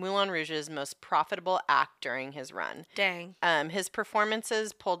become Moulin Rouge's most profitable act during his run. Dang. His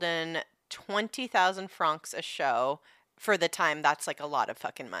performances pulled in 20,000 francs a show. For the time, that's like a lot of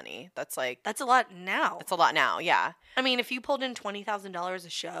fucking money. That's a lot now. That's a lot now, yeah. I mean, if you pulled in $20,000 a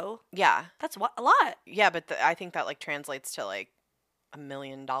show, yeah, that's a lot. Yeah, but I think that like translates to like $1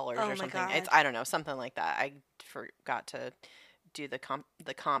 million or something. God. It's, I don't know, something like that. I forgot to do the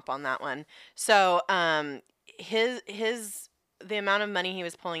comp on that one. So, the amount of money he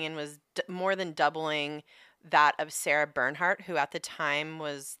was pulling in was more than doubling that of Sarah Bernhardt, who at the time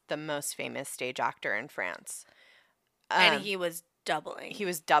was the most famous stage actor in France. And he was doubling. He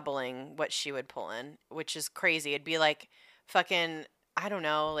was doubling what she would pull in, which is crazy. It'd be like fucking, I don't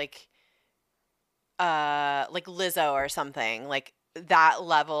know, like Lizzo or something, like that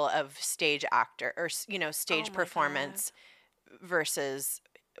level of stage actor or, you know, stage performance versus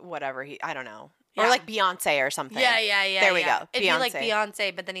whatever I don't know. Yeah. Or like Beyonce or something. Yeah. There we go. It'd be like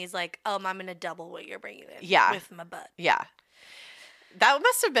Beyonce, but then he's like, I'm going to double what you're bringing in with my butt. Yeah. That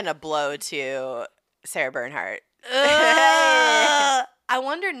must have been a blow to Sarah Bernhardt. I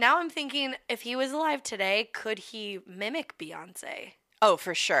wonder, now I'm thinking, if he was alive today, could he mimic Beyonce? Oh,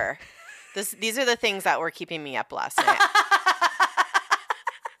 for sure. These are the things that were keeping me up last night.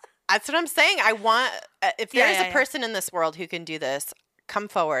 That's what I'm saying. I want, if there is a person in this world who can do this, come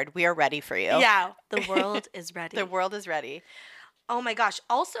forward. We are ready for you. Yeah, the world is ready. The world is ready. Oh my gosh.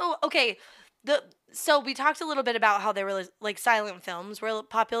 Also, okay, so we talked a little bit about how they were like silent films were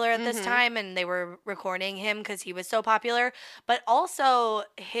popular at this time, and they were recording him because he was so popular. But also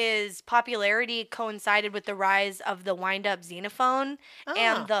his popularity coincided with the rise of the wind-up Xenophone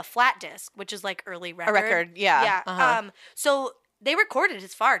and the flat disc, which is like early record. A record, yeah. Yeah. So they recorded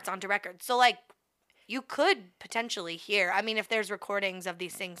his farts onto record. So like, you could potentially hear. I mean, if there's recordings of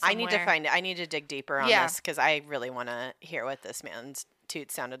these things somewhere. I need to find it. I need to dig deeper on this because I really want to hear what this man's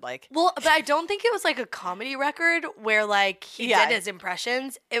toot sounded like. Well, but I don't think it was like a comedy record where like he did his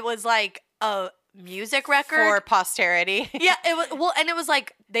impressions. It was like a music record for posterity. Yeah, it was. Well, and it was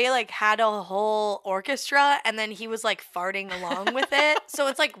like they like had a whole orchestra, and then he was like farting along with it. So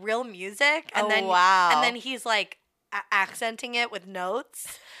it's like real music, and and then he's like accenting it with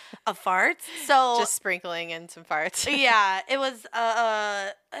notes of farts. So just sprinkling in some farts. Yeah, it was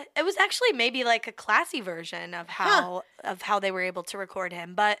actually maybe like a classy version of how they were able to record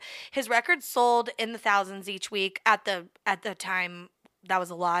him. But his records sold in the thousands each week at the time. That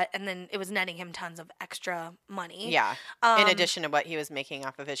was a lot, and then it was netting him tons of extra money. Yeah, in addition to what he was making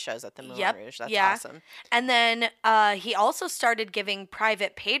off of his shows at the Moulin Rouge. That's awesome. And then he also started giving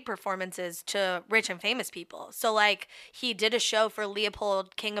private paid performances to rich and famous people. So, like, he did a show for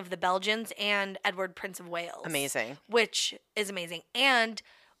Leopold, King of the Belgians, and Edward, Prince of Wales. Amazing. Which is amazing. And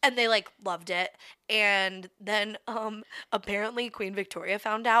they, like, loved it. And then apparently Queen Victoria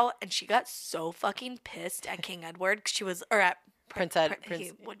found out, and she got so fucking pissed at King Edward. She was, or at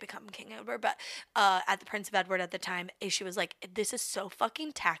he would become King Edward, but at the Prince of Edward at the time, she was like, "This is so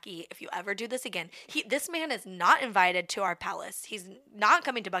fucking tacky. If you ever do this again, this man is not invited to our palace. He's not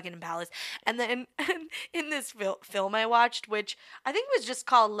coming to Buckingham Palace." And then in this film I watched, which I think was just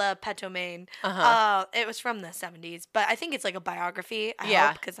called Le Pétomane, it was from the 70s, but I think it's like a biography. I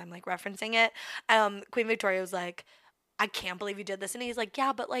hope, because I'm like referencing it. Queen Victoria was like, "I can't believe you did this." And he's like,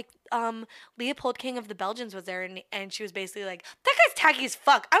 "Yeah, but like, Leopold, King of the Belgians was there." And she was basically like, "That guy's tacky as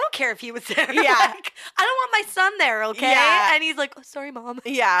fuck. I don't care if he was there. Yeah. Like, I don't want my son there, okay?" Yeah. And he's like, "Oh, sorry, Mom."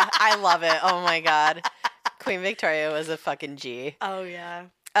 Yeah, I love it. Oh my God. Queen Victoria was a fucking G. Oh, yeah.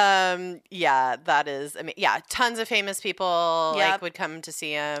 Yeah, that is, I mean, yeah, tons of famous people like would come to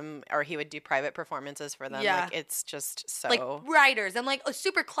see him, or he would do private performances for them. Yeah. Like, it's just so, like, writers and like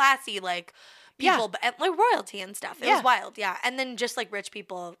super classy, like people, but and, like royalty and stuff. It was wild, yeah. And then just like rich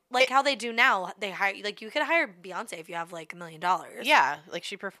people, like how they do now, they hire like you could hire Beyonce if you have like $1 million. Yeah, like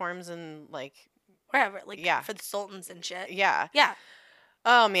she performs in like wherever, like for the sultans and shit. Yeah. Yeah.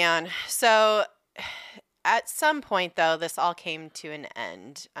 Oh man. So at some point though, this all came to an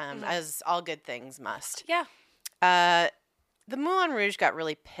end, as all good things must. Yeah. The Moulin Rouge got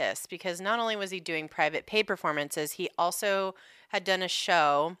really pissed because not only was he doing private paid performances, he also had done a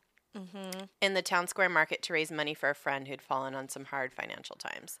show in the town square market to raise money for a friend who'd fallen on some hard financial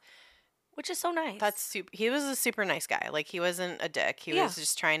times. Which is so nice. That's he was a super nice guy. Like, he wasn't a dick. He was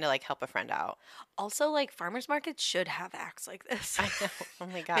just trying to, like, help a friend out. Also, like, farmers markets should have acts like this. I know. Oh,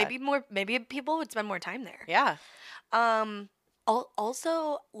 my God. Maybe people would spend more time there. Yeah.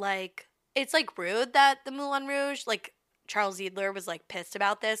 Also, like, it's, like, rude that the Moulin Rouge, like, Charles Ziedler was, like, pissed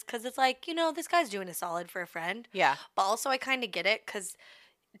about this because it's like, you know, this guy's doing a solid for a friend. Yeah. But also, I kind of get it because,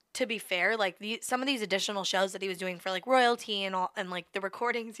 to be fair, like, some of these additional shows that he was doing for, like, royalty and all, and, like, the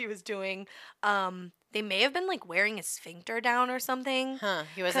recordings he was doing, they may have been, like, wearing his sphincter down or something. Huh.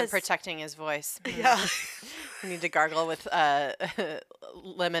 He wasn't protecting his voice. Yeah. You need to gargle with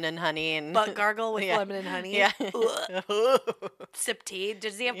lemon and honey. And butt gargle with lemon and honey. Yeah. Sip tea.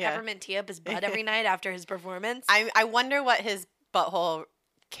 Does he have peppermint tea up his butt every night after his performance? I wonder what his butthole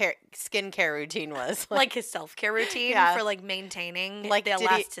skincare routine was. Like his self-care routine for, like, maintaining like the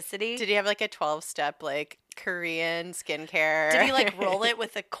elasticity. Did he have, like, a 12-step, like, Korean skincare? Did he, like, roll it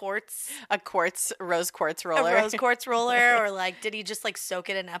with a rose quartz roller? A rose quartz roller? Or, like, did he just, like, soak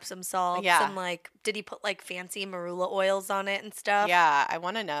it in Epsom salts? Yeah. And, like, did he put, like, fancy marula oils on it and stuff? Yeah, I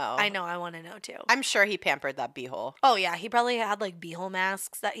want to know. I know, I want to know, too. I'm sure he pampered that beehole. Oh, yeah. He probably had, like, beehole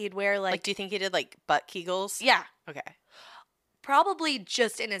masks that he'd wear, like... do you think he did, like, butt kegels? Yeah. Okay. Probably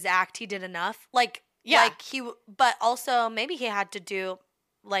just in his act he did enough. Like, but also maybe he had to do,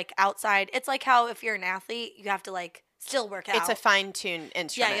 like, outside. It's like how if you're an athlete, you have to, like, still work out. It's a fine-tuned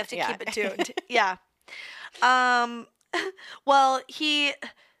instrument. Yeah, you have to keep it tuned. Yeah. Well, his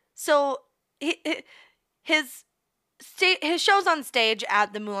shows on stage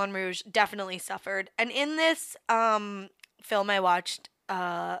at the Moulin Rouge definitely suffered. And in this film I watched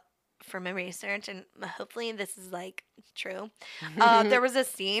for my research, and hopefully this is, like, true, there was a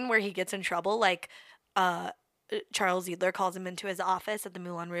scene where he gets in trouble, like, Charles Ziedler calls him into his office at the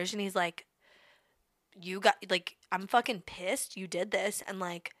Moulin Rouge, and he's like, I'm fucking pissed you did this, and,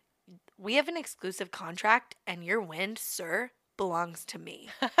 like, we have an exclusive contract, and your wind, sir, belongs to me.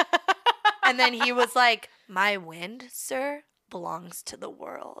 And then he was like, my wind, sir, belongs to the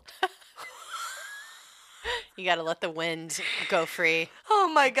world. You gotta let the wind go free. Oh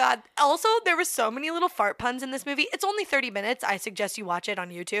my God. Also, there were so many little fart puns in this movie. It's only 30 minutes. I suggest you watch it on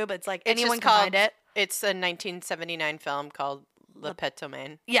YouTube. It's like anyone can find it. It's a 1979 film called Le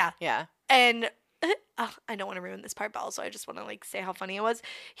Pétomane. Yeah. Yeah. And I don't want to ruin this part, but also I just want to, like, say how funny it was.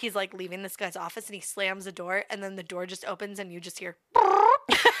 He's, like, leaving this guy's office and he slams the door, and then the door just opens and you just hear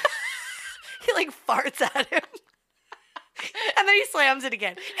he, like, farts at him. And then he slams it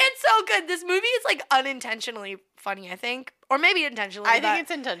again. It's so good. This movie is, like, unintentionally funny, I think. Or maybe intentionally. I think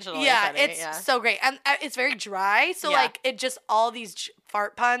it's intentionally funny. It's so great. And it's very dry. So, like, it just, all these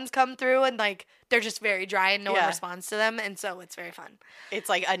fart puns come through and, like, they're just very dry and no one responds to them. And so it's very fun. It's,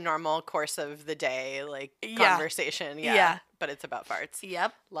 like, a normal course of the day, like, conversation. Yeah. But it's about farts.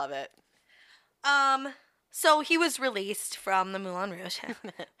 Yep. Love it. So he was released from the Moulin Rouge.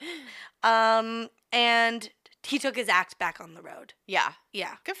 And he took his act back on the road. Yeah.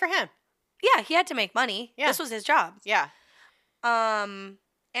 Yeah. Good for him. Yeah, he had to make money. Yeah. This was his job. Yeah. And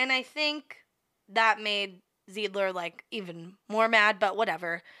I think that made Ziedler, like, even more mad, but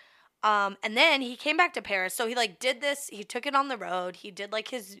whatever. And then he came back to Paris. So he, like, did this. He took it on the road. He did, like,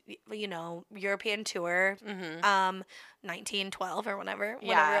 his, you know, European tour. 1912 or whatever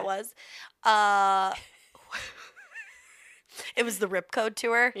it was. It was the Rip Code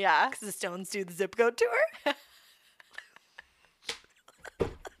tour. Yeah. Because the Stones do the Zip Code tour.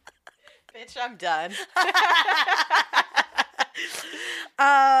 Bitch, I'm done.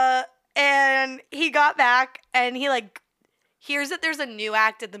 And he got back and he, like, hears that there's a new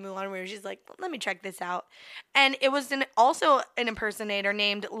act at the Moulin Rouge. He's like, let me check this out. And it was also an impersonator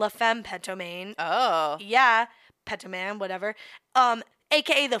named La Femme Pétomane. Oh. Yeah. Pétomane, whatever.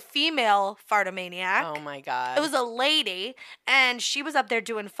 AKA the female fartomaniac. Oh my God. It was a lady, and she was up there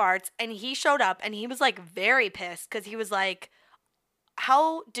doing farts, and he showed up, and he was, like, very pissed, because he was like,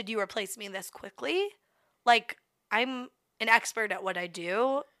 how did you replace me this quickly? Like, I'm an expert at what I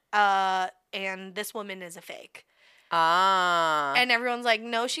do, and this woman is a fake. Ah. And everyone's like,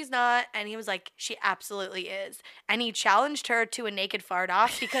 no, she's not. And he was like, she absolutely is. And he challenged her to a naked fart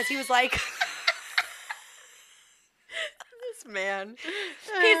off because he was like... This man.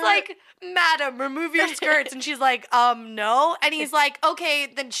 He's like, madam, remove your skirts. And she's like, no. And he's like, okay,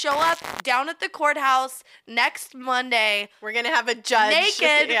 then show up down at the courthouse next Monday. We're going to have a judge.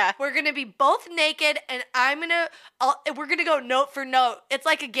 Naked. Yeah. We're going to be both naked. And we're going to go note for note. It's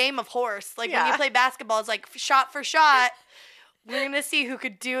like a game of horse. Like when you play basketball, it's like shot for shot. We're going to see who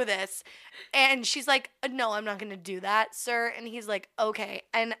could do this. And she's like, no, I'm not going to do that, sir. And he's like, okay.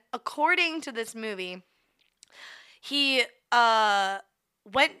 And according to this movie, he went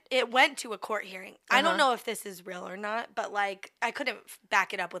to a court hearing. I don't know if this is real or not, but like I couldn't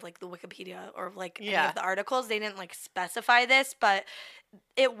back it up with like the Wikipedia or like any of the articles. They didn't like specify this, but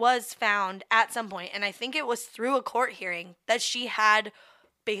it was found at some point, and I think it was through a court hearing, that she had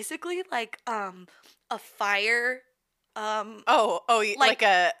basically like a fire like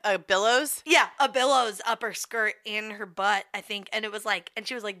a billows? Yeah, a billows up her skirt in her butt, I think. And it was like, and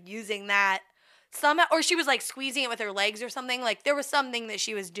she was like using that somehow, or she was like squeezing it with her legs or something. Like there was something that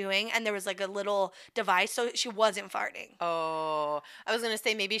she was doing, and there was like a little device, so she wasn't farting. Oh, I was going to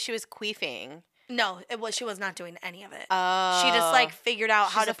say maybe she was queefing. No, she was not doing any of it. Oh. She just like figured out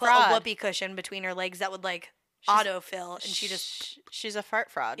how to put fraud. a whoopee cushion between her legs that would like autofill, and she just... She's a fart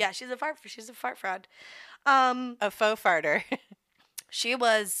fraud. Yeah, she's a fart fraud. A faux farter. She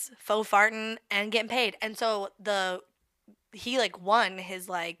was faux farting and getting paid. And so he like won his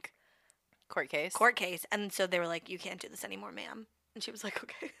like court case. And so they were like, you can't do this anymore, ma'am. And she was like,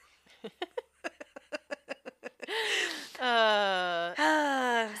 okay.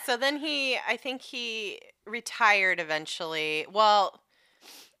 So then I think he retired eventually. Well,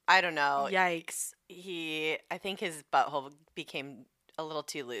 I don't know. Yikes. I think his butthole became a little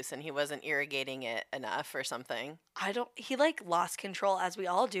too loose and he wasn't irrigating it enough or something. He like lost control, as we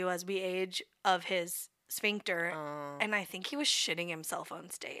all do as we age, of his sphincter. And I think he was shitting himself on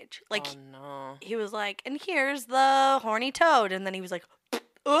stage. Like, oh no. He was like, and here's the horny toad. And then he was like,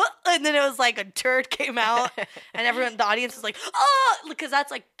 and then it was like a turd came out, and the audience was like, oh, because that's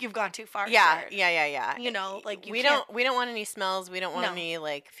like, you've gone too far. Yeah, sir. yeah. You know, like we don't want any smells. We don't want any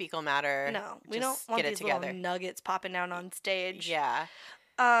like fecal matter. No, we don't want these little nuggets popping down on stage. Yeah.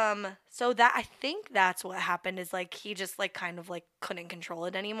 So that, I think that's what happened, is like he just like kind of like couldn't control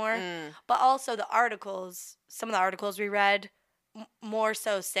it anymore. But also some of the articles we read more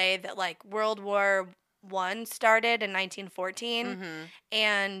so say that like World War I started in 1914,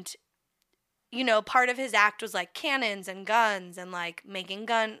 and you know, part of his act was like cannons and guns and like making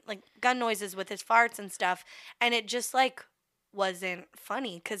gun noises with his farts and stuff, and it just like wasn't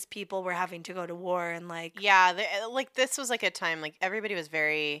funny because people were having to go to war and like like this was like a time like everybody was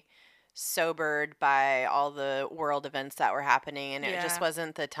very sobered by all the world events that were happening, and it just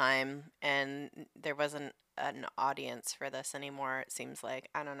wasn't the time, and there wasn't an audience for this anymore, it seems like.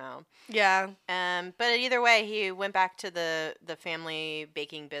 I don't know. Yeah. But either way, he went back to the family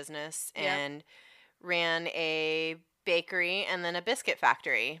baking business and ran a bakery and then a biscuit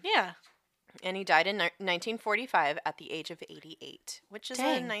factory. Yeah. And he died in 1945 at the age of 88, which is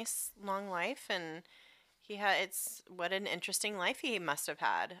a nice long life, and what an interesting life he must have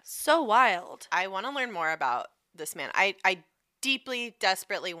had. So wild. I want to learn more about this man. I deeply,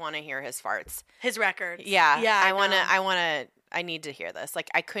 desperately want to hear his farts. His records. Yeah. I need to hear this.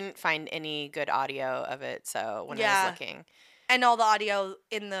 Like, I couldn't find any good audio of it, so when I was looking. And all the audio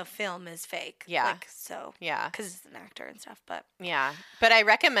in the film is fake. Yeah. Like, so. Yeah. Because he's an actor and stuff, but. Yeah. But I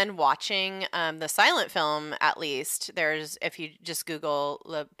recommend watching the silent film, at least. If you just Google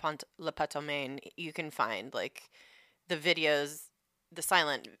Le Pantomime, you can find, like, the videos, the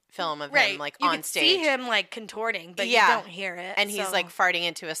silent film of him, like, on stage. You can see him, like, contorting, but you don't hear it. And he's, like, farting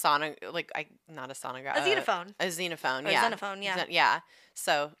into a not a sonograph. A xenophone. A xenophone, or yeah. A xenophone, yeah. Yeah.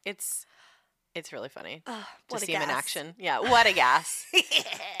 So, it's really funny to see him in gas. action. Yeah, what a gas.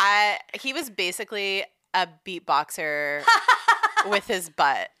 He was basically a beatboxer with his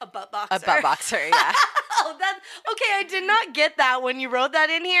butt. A butt boxer. A butt boxer, yeah. Oh, okay, I did not get that when you wrote that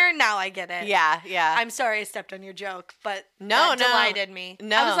in here. Now I get it. Yeah, yeah. I'm sorry I stepped on your joke, but that delighted me.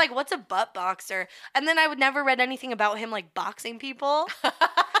 No. I was like, what's a butt boxer? And then I would never read anything about him, like, boxing people.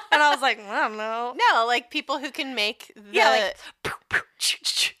 And I was like, I don't know. No, like, people who can make the... Yeah, like...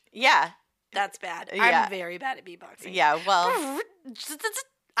 Yeah. That's bad. Yeah. I'm very bad at beatboxing. Yeah, well...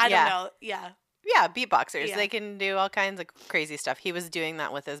 I don't know. Yeah. Yeah, beatboxers. Yeah. They can do all kinds of crazy stuff. He was doing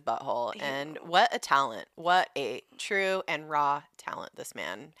that with his butthole. And what a talent. What a true and raw talent this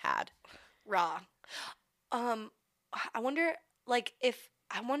man had. Raw. I wonder if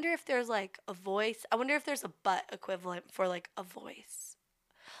there's like a voice. I wonder if there's a butt equivalent for like a voice.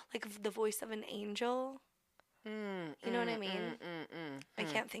 Like the voice of an angel. You know what I mean? I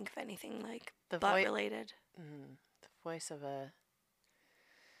can't think of anything like butt related. The Voice of a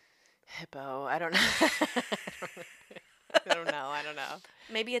hippo. I don't know. I don't know.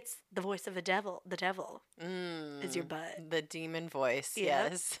 Maybe it's the voice of a devil. The devil is your butt. The demon voice. Yep.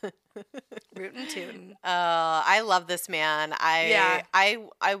 Yes. Rootin' tootin'. I love this man. Again,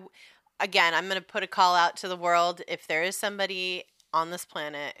 I'm going to put a call out to the world. If there is somebody on this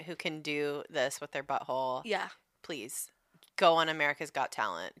planet who can do this with their butthole, Yeah. please go on America's Got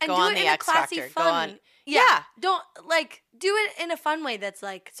Talent. And go do on it the in a X classy, Factor. fun. Go on. Yeah. Don't do it in a fun way that's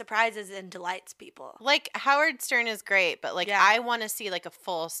like surprises and delights people. Like Howard Stern is great, but like Yeah. I want to see like a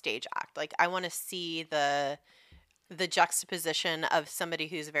full stage act. Like I want to see the juxtaposition of somebody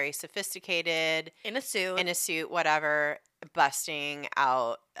who's very sophisticated In a suit, whatever, busting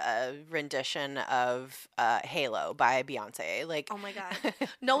out a rendition of Halo by Beyonce. Like, oh my God.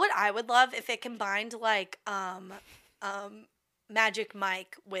 Know what I would love if it combined like Magic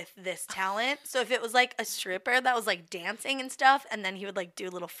Mike with this talent. So if it was like a stripper that was like dancing and stuff, and then he would like do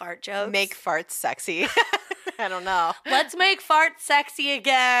little fart jokes. Make farts sexy. I don't know. Let's make farts sexy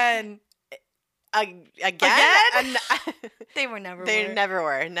again. Again? They were never. They never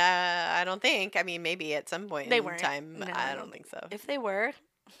were. No, I don't think. I mean, maybe at some point in time. No, I don't think so. If they were,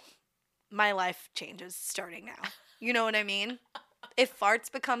 my life changes starting now. You know what I mean? If farts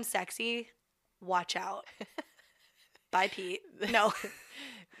become sexy, watch out. Bye, Pete. No.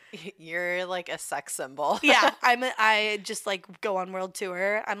 You're like a sex symbol. Yeah, I just like go on world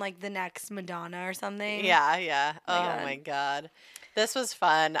tour. I'm like the next Madonna or something. Yeah. Oh my God. This was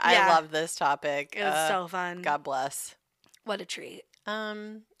fun. I love this topic. It was so fun. God bless. What a treat.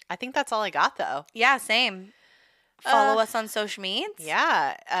 I think that's all I got though. Yeah, same. Follow us on social medias.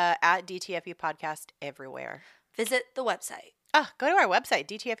 Yeah, at DTFU Podcast everywhere. Visit the website. Go to our website,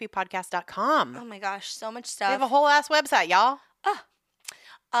 dtfupodcast.com. Oh my gosh, so much stuff. We have a whole ass website, y'all.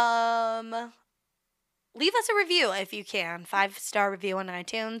 Leave us a review if you can. 5-star review on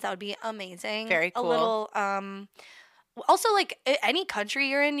iTunes. That would be amazing. Very cool. A little, also, like, any country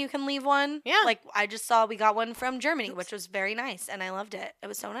you're in, you can leave one. Yeah. Like, I just saw we got one from Germany, which was very nice, and I loved it. It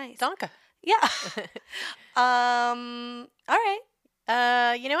was so nice. Danke. Yeah. All right.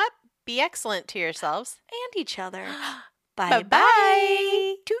 You know what? Be excellent to yourselves. And each other. Bye-bye.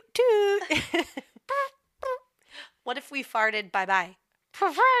 Bye-bye. Toot toot. What if we farted bye-bye?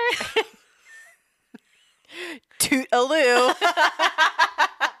 Toot-a-loo.